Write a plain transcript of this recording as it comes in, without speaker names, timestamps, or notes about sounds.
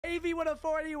Davey with a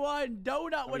 41.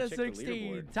 Donut with a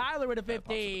 16. Tyler with a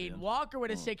 15. Walker with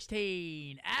a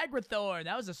 16. Agrathorn.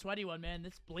 That was a sweaty one, man.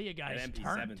 This Bleaa guy's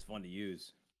MP7's fun to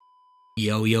use.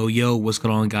 Yo, what's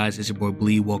going on, guys? It's your boy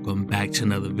Bleaa. Welcome back to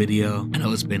another video. I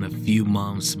know it's been a few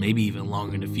months, maybe even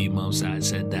longer than a few months that I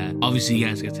said that. Obviously, you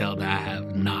guys can tell that I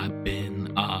have not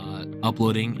been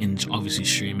uploading and obviously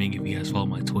streaming. If you guys follow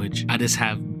my Twitch, I just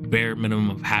have bare minimum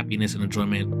of happiness and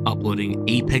enjoyment uploading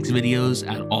Apex videos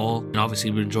at all. And obviously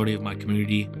the majority of my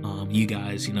community, you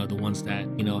guys, you know, the ones that,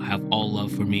 you know, have all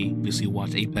love for me, obviously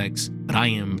watch Apex. But I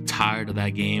am tired of that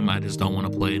game. I just don't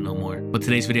want to play it no more. But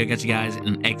today's video, I got you guys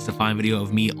an XDEFIANT video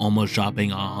of me almost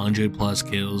dropping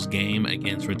 100+ kills game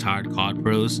against retired COD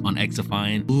pros on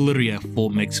XDEFIANT. Literally a full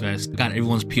mix fest. Got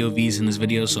everyone's POVs in this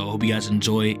video, so I hope you guys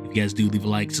enjoy. If you guys do, leave a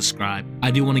like, subscribe.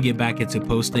 I do want to get back into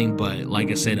posting, but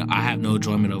like I said, I have no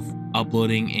enjoyment of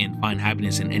uploading and find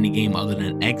happiness in any game other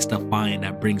than XDEFIANT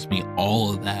that brings me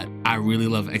all of that. I really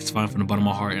love XDEFIANT from the bottom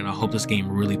of my heart, and I hope this game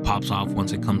really pops off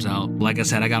once it comes out. Like I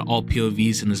said, I got all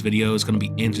POVs in this video. It's going to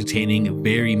be entertaining,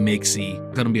 very mixy.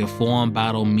 It's going to be a full-on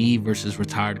battle, me versus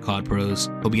retired COD pros.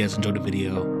 Hope you guys enjoyed the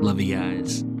video. Love you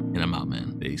guys, and I'm out,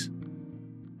 man. Peace.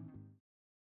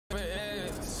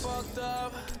 Fucked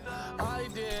up, I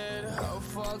did.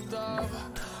 Fucked up,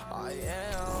 I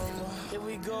am. Here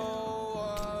we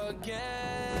go again.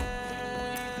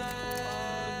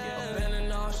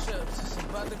 Abandoning all ships, it's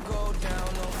about to go down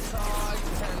on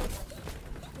Octane.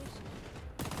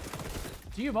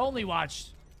 So you've only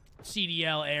watched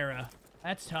CDL era.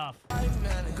 That's tough.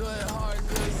 Good heart,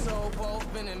 good soul,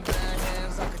 both been in bad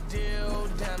hands like a deal,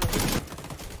 damn it.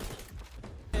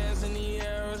 Hands in the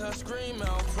air as I scream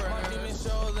out prayer. My demons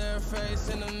show their face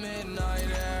in the midnight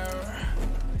air.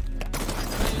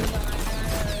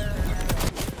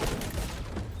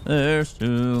 There's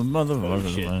two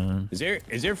motherfuckers.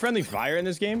 Is there friendly fire in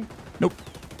this game? Nope.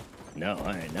 No. All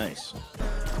right, nice.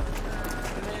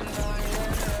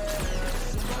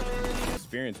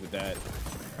 Experience with that.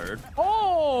 Heard.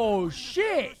 Oh,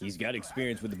 shit. He's got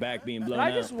experience with the back being Did blown I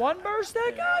out. just one burst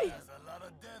that guy?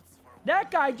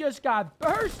 That guy just got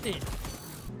bursted.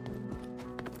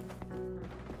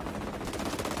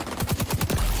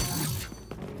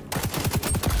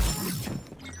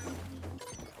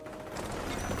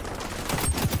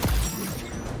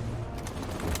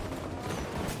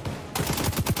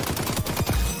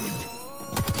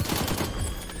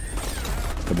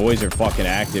 The boys are fucking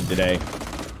active today.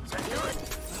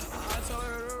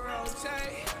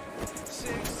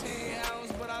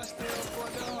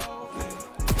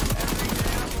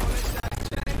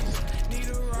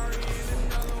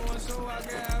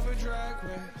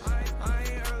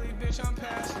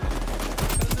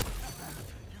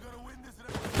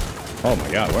 Oh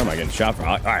my god, where am I getting shot from?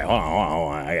 All right, hold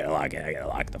on. I gotta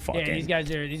lock the fuck in. Yeah, these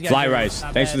guys are. Fly Rice,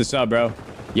 thanks for the sub, bro.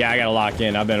 Yeah, I gotta lock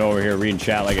in. I've been over here reading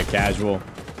chat like a casual.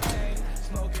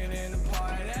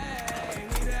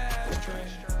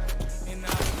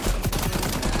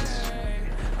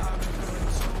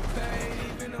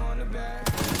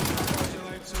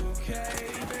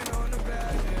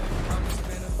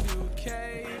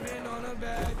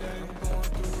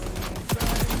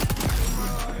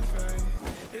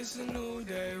 It's a new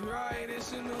day, right?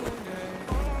 It's a new day.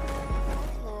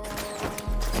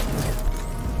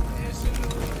 It's a new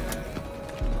day.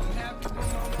 I'm happy, but my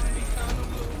money kind of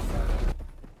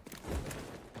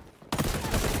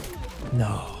blue.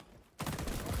 No.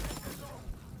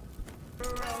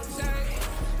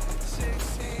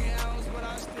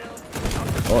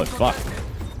 Oh, fuck.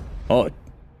 Oh.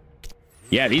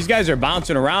 Yeah, these guys are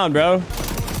bouncing around, bro.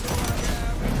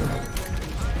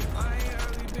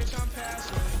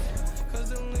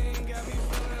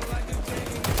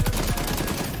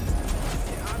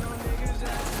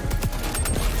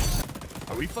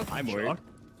 I'm worried.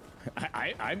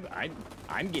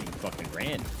 I'm getting fucking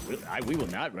ran. We will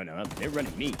not run them up. They're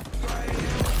running me.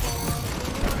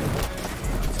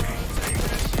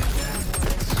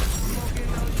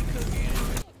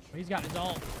 He's got his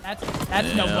ult.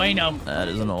 That's no bueno. That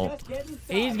is an ult.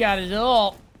 He's got his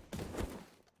ult.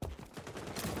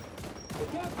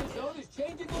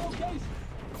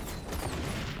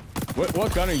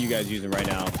 What gun are you guys using right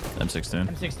now? M16.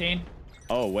 M16.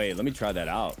 Oh wait, let me try that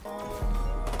out.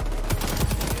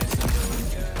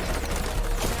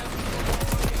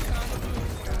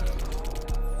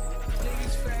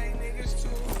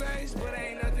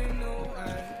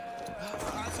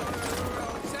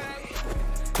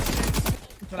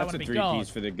 That's a 3-piece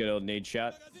for the good old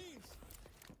Nadeshot.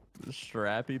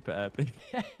 Strappy Pappy.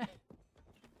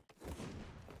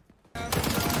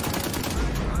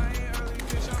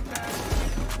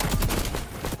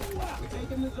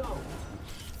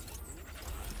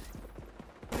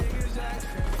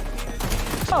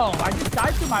 Oh, I just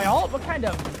died through my ult. What kind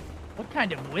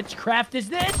of witchcraft is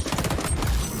this?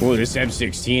 Oh, this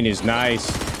M16 is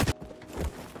nice.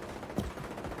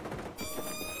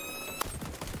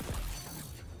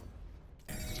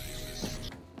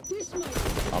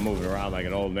 I'm moving around like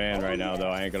an old man right now, though.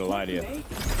 I ain't gonna lie to you.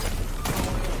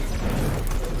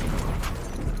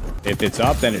 If it's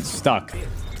up, then it's stuck.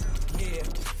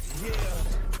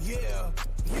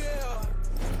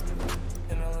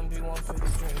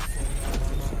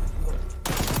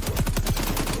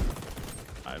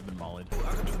 I've been mollied.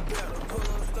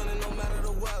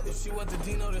 She went to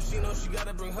Dino, she know she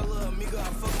gotta bring her little amiga. I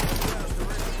fuck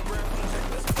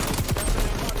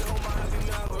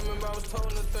remember I was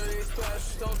told in the 38 splash,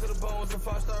 stone to the bone was a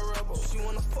 5-star rebel. She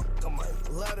wanna fuck, I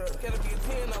might let her. Gotta be a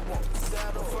 10, I won't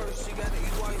saddle. First, she gotta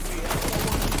eat wifey. I don't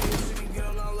wanna be a she can get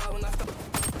on all out when I stop.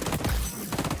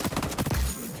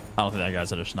 I don't think that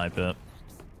guy's at a snipe it.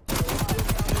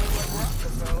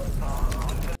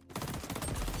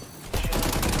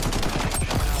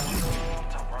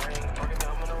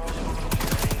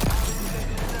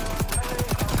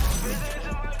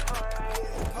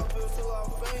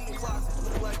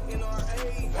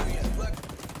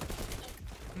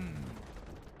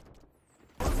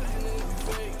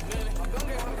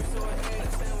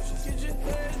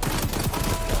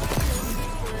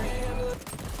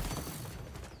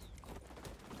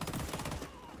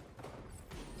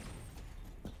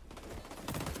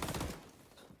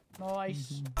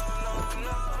 Nice.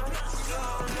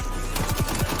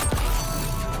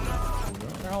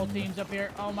 Their whole team's up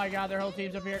here. Oh my god, their whole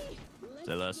team's up here.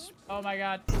 Say less. Oh my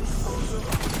god.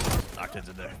 Octane's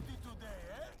in there.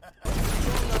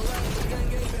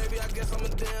 Baby, I guess I'm a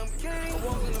damn king.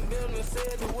 Walk in the building and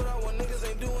said that what I want niggas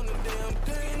ain't doing the damn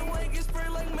thing. The way it gets sprayed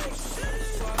like make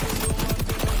shit. So I can do my damn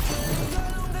thing. I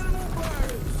don't let them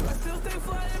birds. I still stay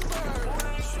flying birds.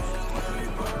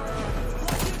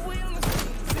 Like if we on the same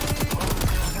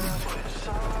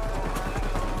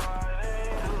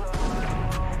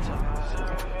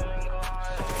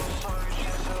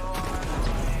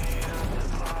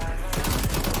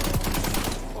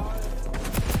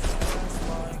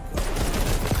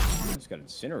Got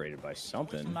incinerated by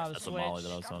something. That's a molly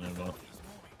that I was telling you about.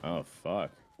 Oh fuck!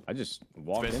 I just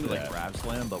walked It's into basically that. like grab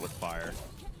slam, but with fire.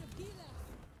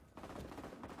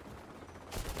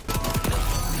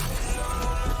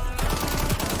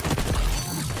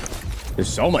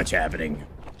 There's so much happening.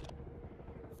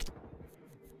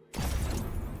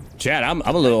 Chad, I'm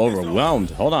a little overwhelmed.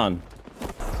 Hold on.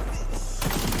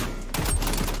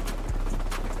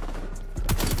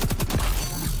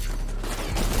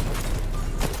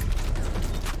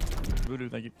 Voodoo,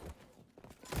 thank you.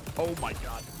 Oh my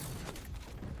god.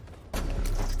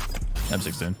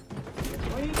 M16.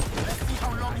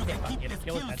 Get a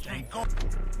kill with that thing.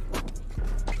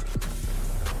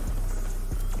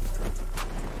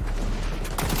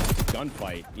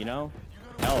 Gunfight, you know?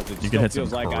 Hell, it You still can hit some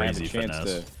feels like I have a crazy chance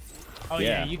finesse. to. Oh yeah,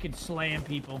 Yeah. you can slam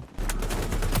people.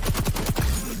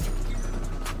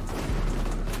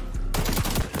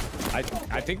 I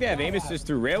think they have aim assist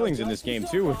through railings in this game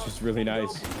too, which is really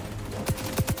nice.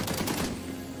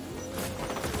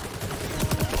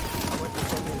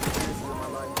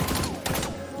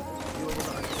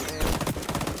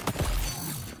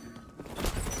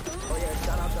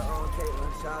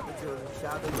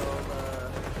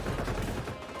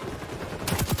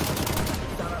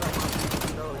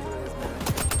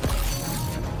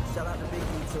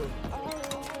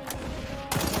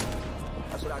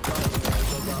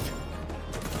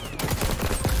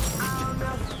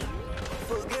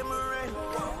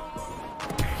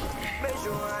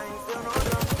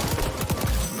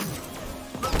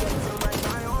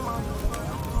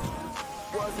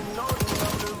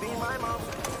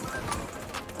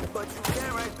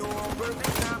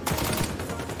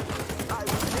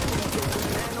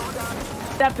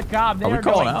 At the cob, they Are we are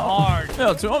calling going out? hard.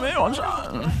 Yeah, 2 on me, 1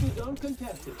 shot.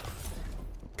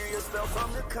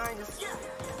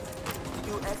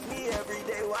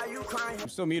 I'm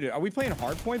still muted. Are we playing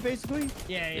hardpoint basically?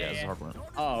 Yeah. It's a hard one.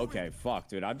 Oh, okay. Fuck,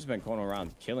 dude. I've just been going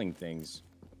around killing things.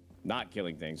 Not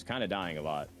killing things. Kind of dying a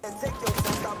lot.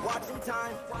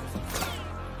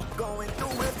 Going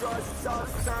through withdrawals, it's all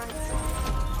the signs.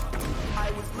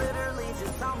 I was literally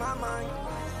just on my mind.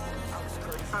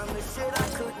 I'm the shit I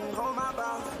couldn't hold my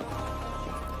bounce.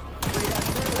 We got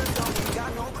feelings, don't we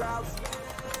got no crowds.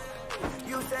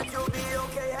 You said you'll be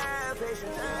okay, have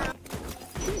patience.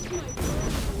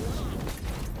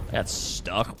 That's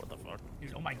stuck. What the fuck?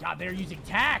 Dude, oh my god, they're using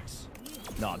tax.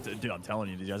 No, dude, I'm telling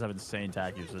you, these guys have insane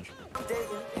tack usage.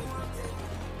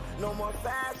 No more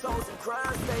fast holes and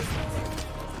cry space.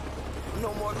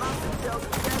 No more lobster tails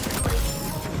and salmon wings.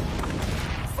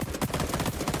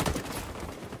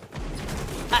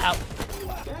 Uh-oh.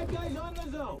 Bad guys on the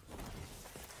zone.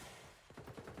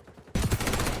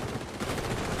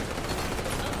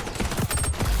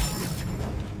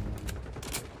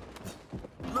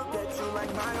 Look at you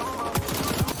like my own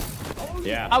mom.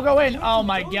 Yeah. I'll go in. Oh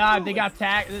my god, they got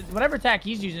tack. Whatever tack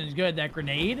he's using is good. That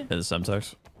grenade. Yeah, the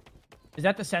Semtex. Is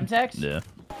that the Semtex? Yeah.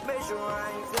 Make sure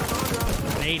I ain't feel no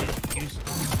drunk. Grenade it. Use.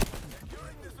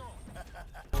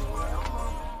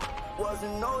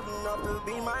 Wasn't old enough to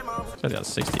be my mom. I got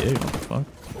 68. What the fuck?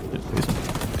 Dude, decent.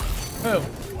 Who?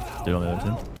 Dude on the other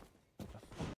team.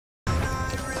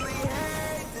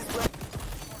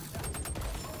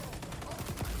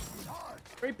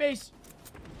 Great base.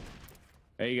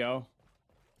 There you go.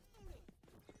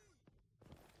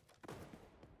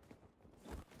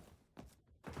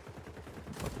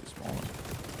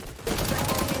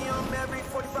 Every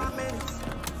 45 minutes.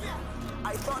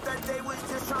 I thought that day was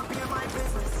just trying to be in my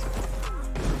business.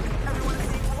 Everyone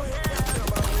is equal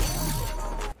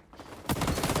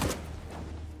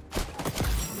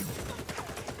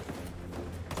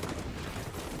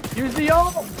here. Use the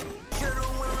Yall.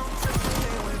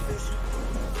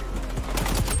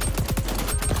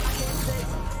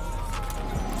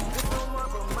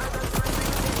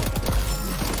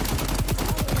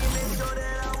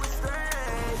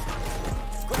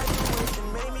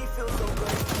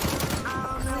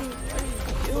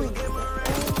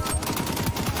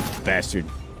 Bastard.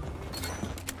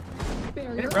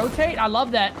 Did it rotate? I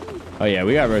love that. Oh yeah,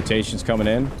 we got rotations coming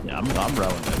in. Yeah, I'm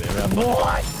rolling, baby.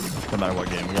 What? No matter what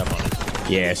game, we got money.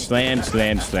 Yeah, slam,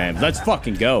 slam, slam. Let's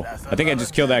fucking go. I think I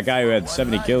just killed that guy who had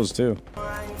 70 kills too. Oh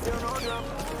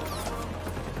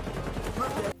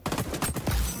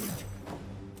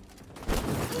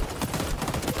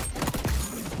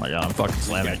my god, I'm fucking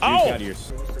slamming. Oh!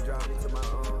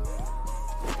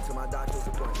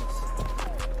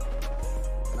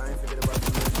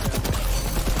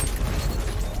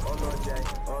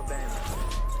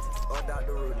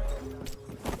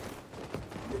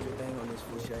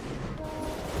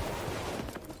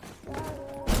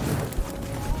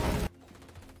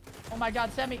 Oh my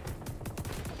god, Semi.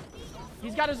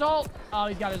 He's got his ult. Oh,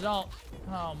 he's got his ult.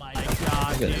 Oh my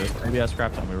god, dude. Maybe I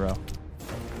scrapped on me, bro.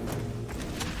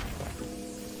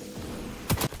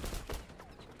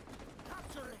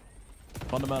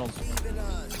 Fundamentals.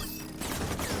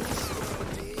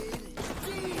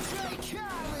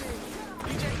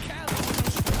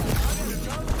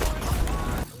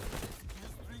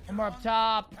 One more up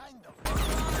top.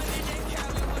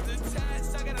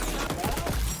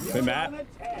 Hey, Matt.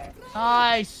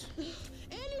 Nice.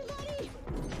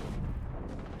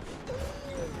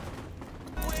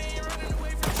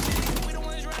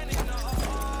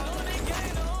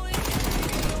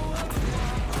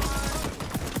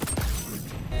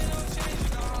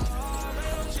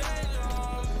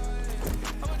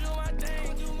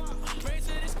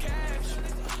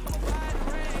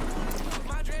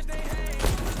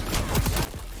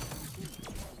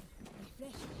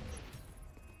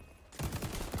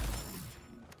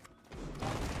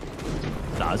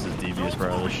 Nah, this is devious,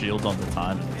 bro. The shields on the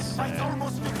time is insane.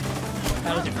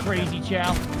 That was a crazy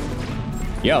chow.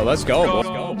 Yo, let's go. Let's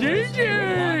go.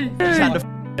 GG! Just had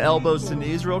to elbows to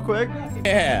knees real quick.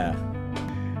 Yeah.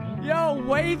 Yo,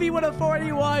 Wavy with a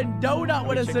 41, Donut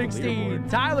with a 16,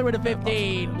 Tyler with a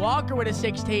 15, Walker with a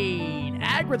 16,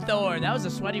 Agrathorn. That was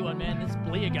a sweaty one, man. This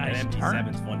Bleaa guy is turning.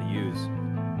 MP7's fun to use.